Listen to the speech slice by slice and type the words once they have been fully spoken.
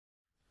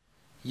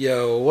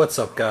Yo, what's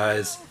up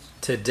guys?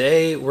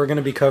 Today we're going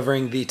to be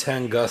covering the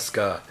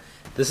Tunguska.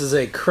 This is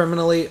a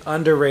criminally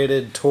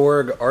underrated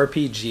Torgue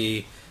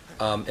RPG.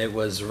 It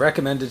was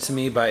recommended to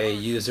me by a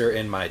user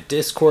in my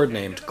Discord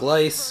named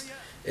Gleice.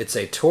 It's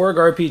a Torgue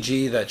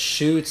RPG that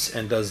shoots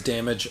and does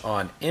damage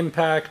on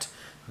impact.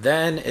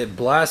 Then it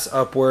blasts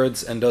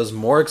upwards and does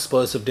more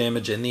explosive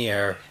damage in the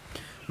air.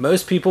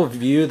 Most people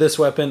view this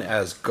weapon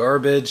as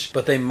garbage,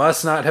 but they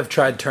must not have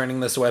tried turning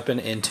this weapon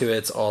into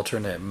its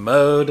alternate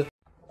mode.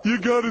 You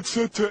got it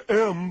set to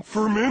M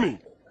for mini,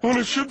 when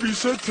it should be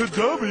set to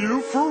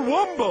W for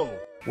wumbo.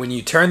 When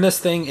you turn this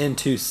thing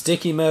into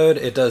sticky mode,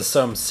 it does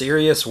some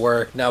serious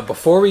work. Now,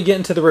 before we get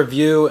into the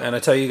review and I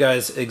tell you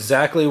guys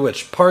exactly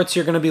which parts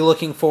you're going to be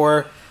looking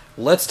for,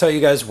 let's tell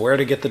you guys where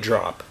to get the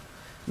drop.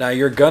 Now,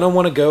 you're going to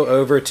want to go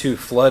over to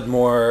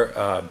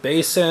Floodmoor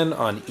Basin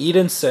on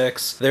Eden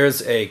 6.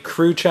 There's a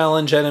crew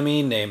challenge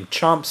enemy named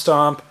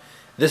Chomp.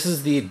 This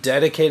is the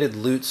dedicated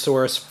loot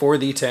source for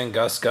the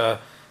Tunguska.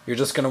 You're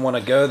just going to want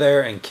to go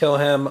there and kill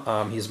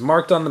him. He's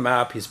marked on the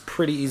map. He's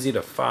pretty easy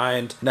to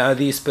find. Now,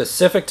 the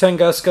specific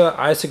Tunguska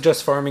I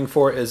suggest farming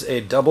for is a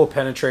double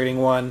penetrating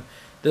one.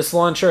 This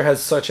launcher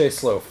has such a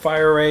slow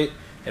fire rate.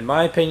 In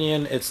my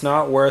opinion, it's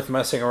not worth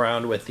messing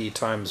around with the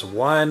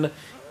 ×1,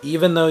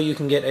 even though you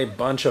can get a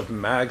bunch of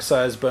mag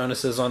size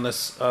bonuses on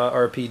this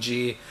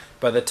RPG.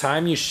 By the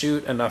time you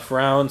shoot enough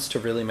rounds to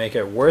really make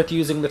it worth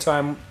using the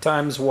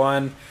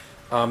 ×1,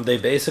 they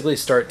basically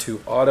start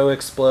to auto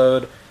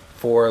explode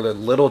for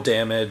little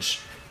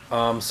damage.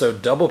 So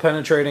double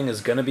penetrating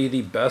is going to be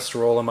the best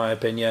roll in my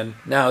opinion.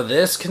 Now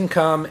this can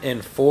come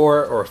in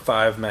 4 or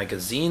 5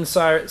 magazine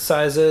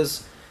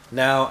sizes.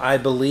 Now I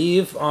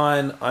believe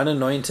on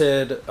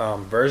unanointed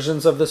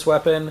versions of this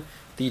weapon,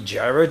 the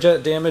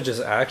gyrojet damage is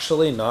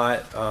actually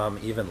not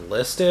even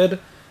listed,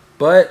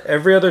 but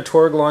every other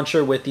Torgue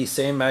launcher with the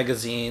same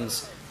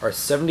magazines are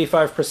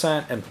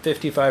 75% and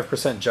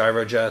 55%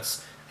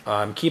 gyrojets.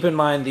 Keep in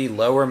mind, the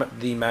lower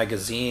the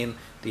magazine,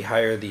 the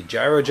higher the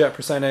gyrojet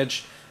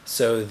percentage.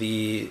 So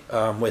the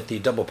with the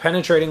double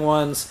penetrating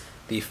ones,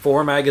 the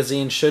 4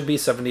 magazine should be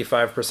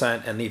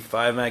 75% and the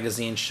 5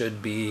 magazine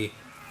should be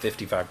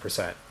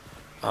 55%.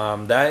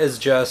 That is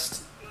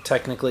just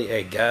technically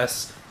a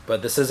guess,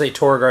 but this is a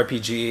Torgue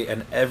RPG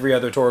and every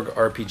other Torgue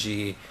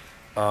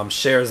RPG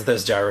shares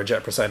this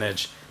gyrojet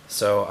percentage.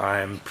 So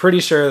I'm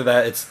pretty sure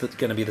that it's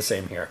going to be the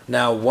same here.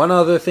 Now, one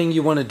other thing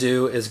you want to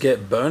do is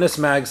get bonus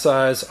mag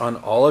size on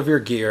all of your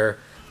gear.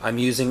 I'm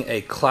using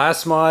a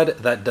class mod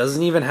that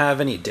doesn't even have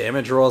any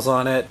damage rolls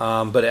on it,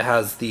 but it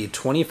has the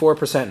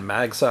 24%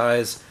 mag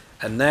size.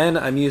 And then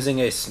I'm using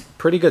a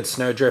pretty good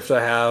snowdrift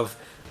I have.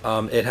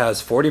 It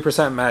has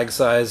 40% mag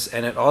size,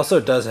 and it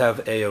also does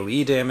have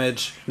AoE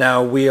damage.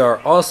 Now, we are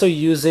also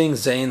using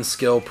Zane's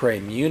skill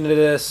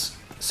Praemunitus.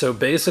 So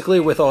basically,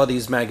 with all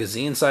these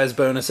magazine size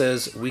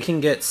bonuses, we can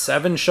get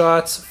 7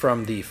 shots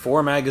from the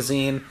 4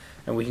 magazine,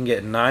 and we can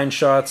get 9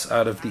 shots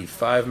out of the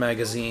 5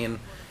 magazine.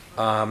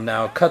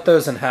 Now cut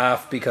those in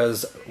half,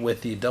 because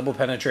with the double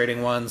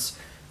penetrating ones,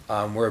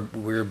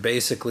 we're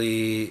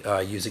basically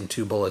using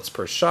 2 bullets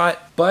per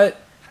shot.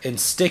 But in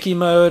sticky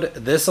mode,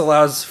 this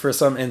allows for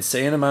some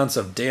insane amounts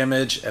of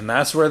damage, and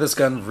that's where this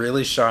gun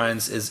really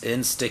shines, is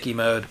in sticky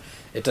mode.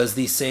 It does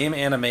the same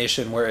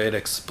animation where it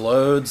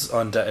explodes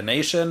on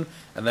detonation,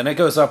 and then it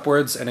goes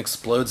upwards and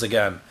explodes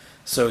again.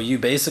 So you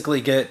basically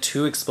get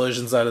 2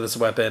 explosions out of this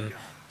weapon,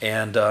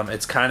 and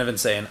it's kind of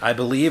insane. I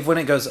believe when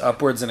it goes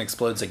upwards and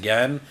explodes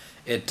again,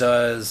 it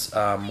does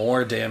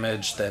more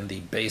damage than the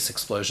base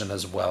explosion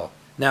as well.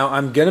 Now,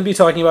 I'm going to be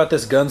talking about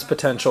this gun's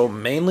potential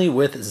mainly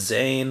with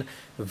Zane.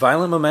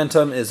 Violent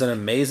Momentum is an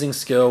amazing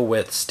skill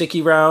with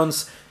sticky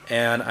rounds,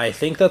 and I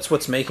think that's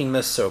what's making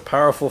this so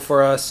powerful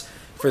for us.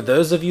 For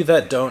those of you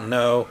that don't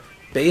know,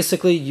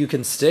 basically you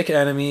can stick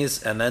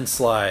enemies and then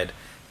slide.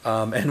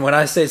 And when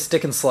I say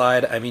stick and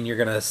slide, I mean you're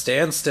going to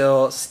stand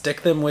still,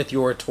 stick them with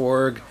your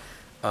Torgue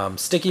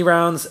sticky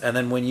rounds, and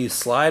then when you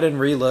slide and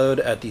reload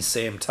at the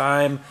same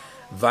time,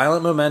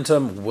 Violent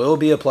Momentum will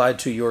be applied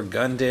to your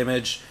gun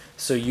damage,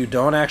 so you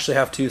don't actually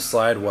have to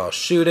slide while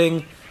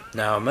shooting.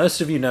 Now, most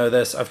of you know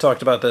this. I've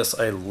talked about this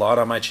a lot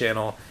on my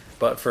channel,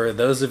 but for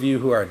those of you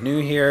who are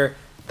new here,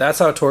 that's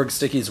how Torgue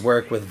stickies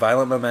work with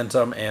Violent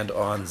Momentum and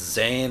on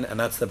Zane, and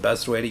that's the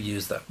best way to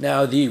use them.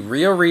 Now, the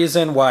real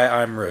reason why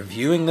I'm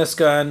reviewing this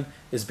gun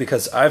is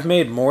because I've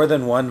made more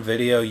than one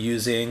video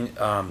using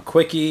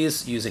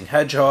quickies, using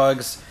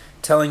hedgehogs,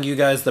 telling you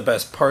guys the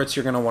best parts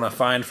you're going to want to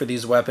find for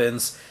these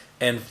weapons.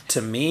 And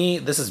to me,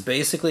 this is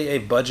basically a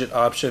budget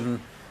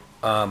option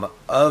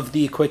of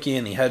the quickie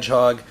and the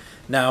hedgehog.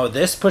 Now,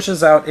 this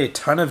pushes out a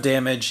ton of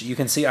damage. You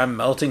can see I'm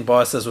melting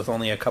bosses with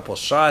only a couple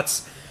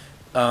shots.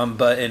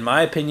 But in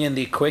my opinion,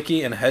 the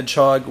quickie and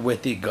hedgehog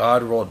with the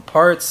god rolled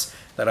parts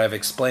that I've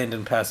explained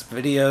in past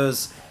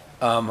videos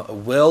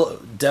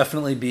will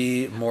definitely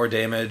be more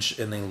damage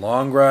in the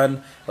long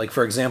run, like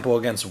for example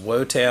against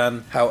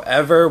Wotan.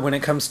 However, when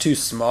it comes to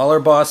smaller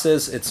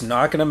bosses, it's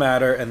not going to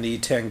matter, and the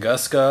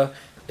Tunguska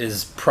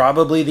is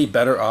probably the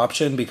better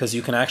option because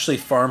you can actually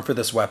farm for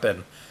this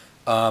weapon.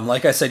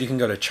 Like I said, you can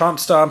go to Chomp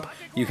Stomp.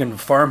 You can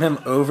farm him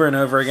over and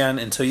over again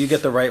until you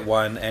get the right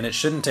one, and it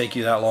shouldn't take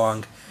you that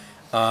long.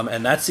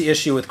 And that's the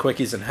issue with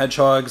quickies and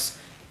hedgehogs,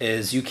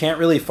 is you can't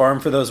really farm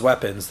for those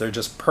weapons. They're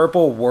just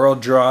purple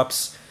world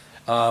drops.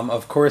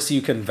 Of course,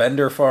 you can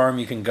vendor farm,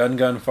 you can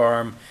gun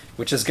farm,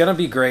 which is going to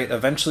be great.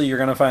 Eventually, you're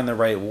going to find the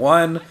right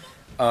one.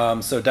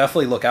 So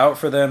definitely look out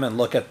for them and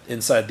look at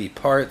inside the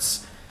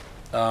parts.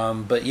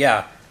 But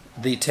yeah,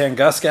 the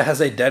Tunguska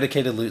has a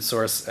dedicated loot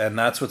source, and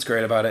that's what's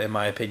great about it in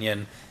my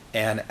opinion.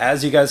 And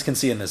as you guys can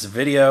see in this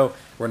video,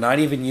 we're not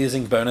even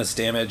using bonus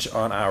damage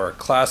on our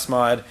class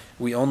mod.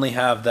 We only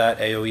have that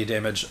AoE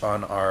damage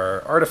on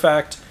our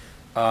artifact,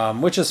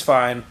 which is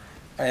fine.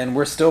 And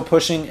we're still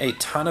pushing a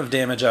ton of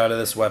damage out of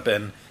this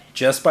weapon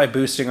just by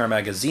boosting our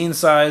magazine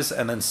size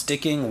and then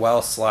sticking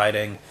while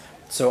sliding.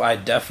 So I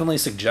definitely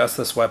suggest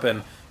this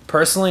weapon.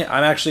 Personally,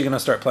 I'm actually going to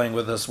start playing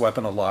with this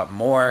weapon a lot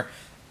more.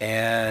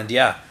 And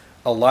yeah,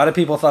 a lot of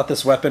people thought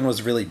this weapon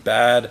was really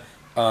bad.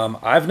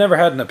 I've never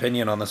had an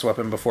opinion on this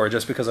weapon before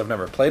just because I've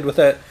never played with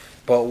it.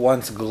 But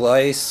once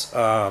Glace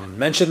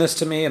mentioned this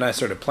to me and I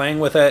started playing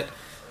with it,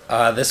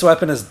 this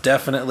weapon is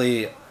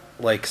definitely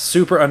like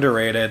super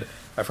underrated.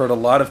 I've heard a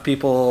lot of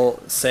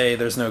people say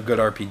there's no good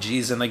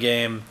RPGs in the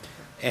game,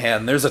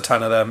 and there's a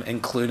ton of them,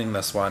 including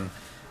this one.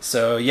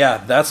 So yeah,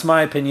 that's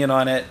my opinion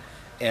on it.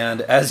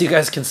 And as you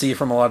guys can see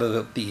from a lot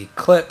of the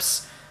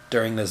clips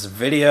during this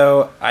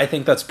video, I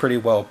think that's pretty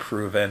well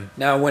proven.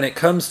 Now, when it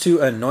comes to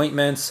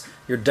anointments,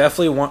 you're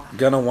definitely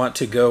gonna want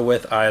to go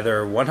with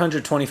either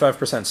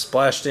 125%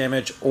 splash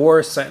damage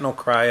or Sentinel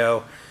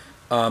Cryo.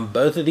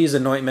 Both of these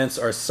anointments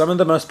are some of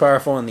the most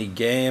powerful in the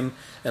game,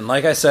 and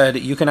like I said,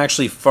 you can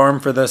actually farm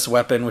for this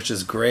weapon, which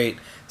is great.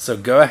 So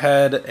go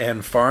ahead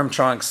and farm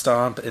Chomp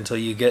Stomp until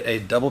you get a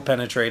double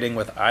penetrating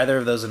with either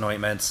of those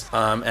anointments.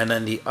 And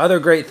then the other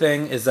great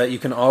thing is that you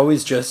can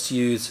always just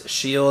use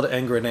shield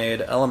and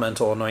grenade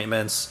elemental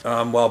anointments.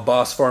 While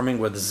boss farming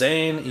with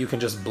Zane, you can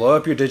just blow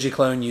up your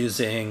digiclone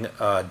using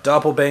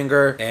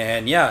Doppelbanger,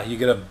 and yeah, you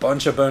get a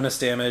bunch of bonus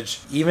damage.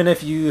 Even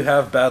if you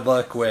have bad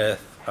luck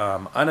with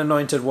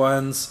unanointed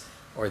ones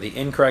or the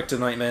incorrect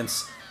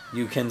anointments,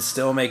 you can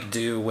still make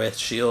do with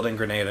shield and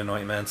grenade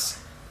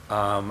anointments.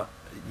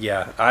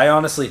 Yeah, I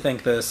honestly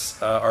think this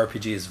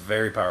RPG is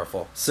very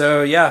powerful.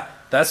 So yeah,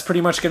 that's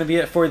pretty much going to be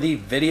it for the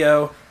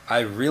video. I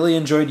really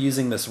enjoyed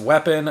using this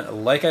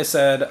weapon. Like I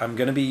said, I'm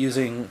going to be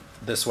using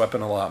this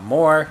weapon a lot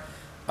more,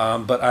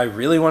 but I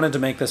really wanted to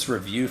make this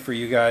review for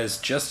you guys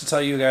just to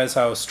tell you guys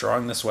how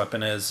strong this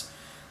weapon is.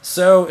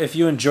 So if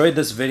you enjoyed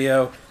this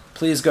video,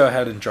 please go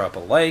ahead and drop a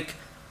like.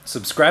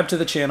 Subscribe to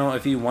the channel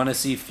if you want to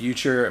see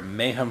future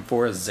Mayhem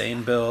 4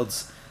 Zane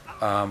builds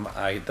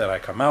that I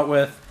come out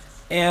with.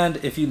 And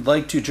if you'd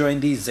like to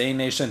join the Zane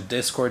Nation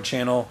Discord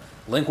channel,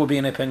 link will be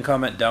in a pinned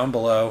comment down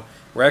below.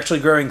 We're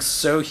actually growing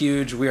so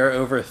huge. We are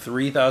over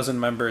 3,000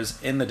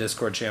 members in the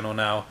Discord channel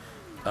now.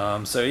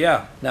 So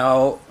yeah.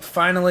 Now,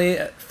 finally,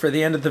 for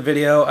the end of the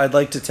video, I'd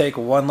like to take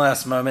one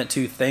last moment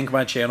to thank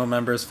my channel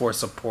members for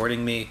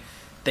supporting me.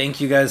 Thank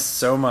you guys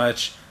so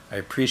much. I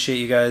appreciate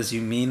you guys.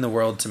 You mean the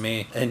world to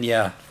me. And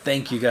yeah,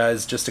 thank you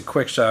guys. Just a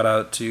quick shout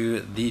out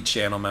to the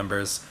channel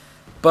members.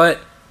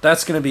 But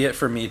that's going to be it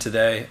for me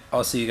today.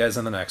 I'll see you guys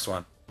in the next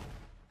one.